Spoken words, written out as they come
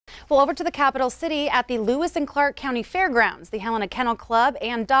Well, over to the capital city at the Lewis and Clark County Fairgrounds, the Helena Kennel Club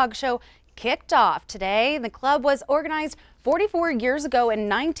and Dog Show kicked off today. The club was organized 44 years ago in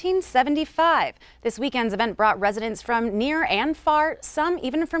 1975. This weekend's event brought residents from near and far, some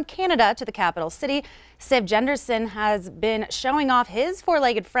even from Canada, to the capital city. Siv Jenderson has been showing off his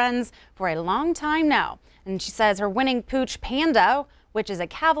four-legged friends for a long time now. And she says her winning pooch Panda, which is a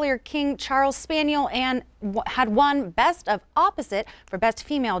Cavalier King Charles Spaniel, and had won Best of Opposite for Best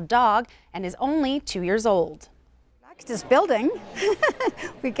Female Dog and is only 2 years old. I like this building.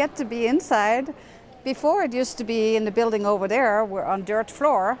 We get to be inside. Before it used to be in the building over there, we're on dirt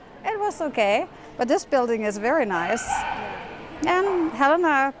floor. It was okay, but this building is very nice. And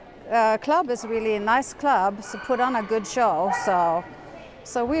Helena Club is really a nice club to put on a good show,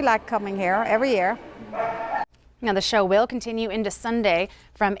 so we like coming here every year. Now, the show will continue into Sunday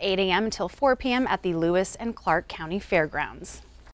from 8 a.m. until 4 p.m. at the Lewis and Clark County Fairgrounds.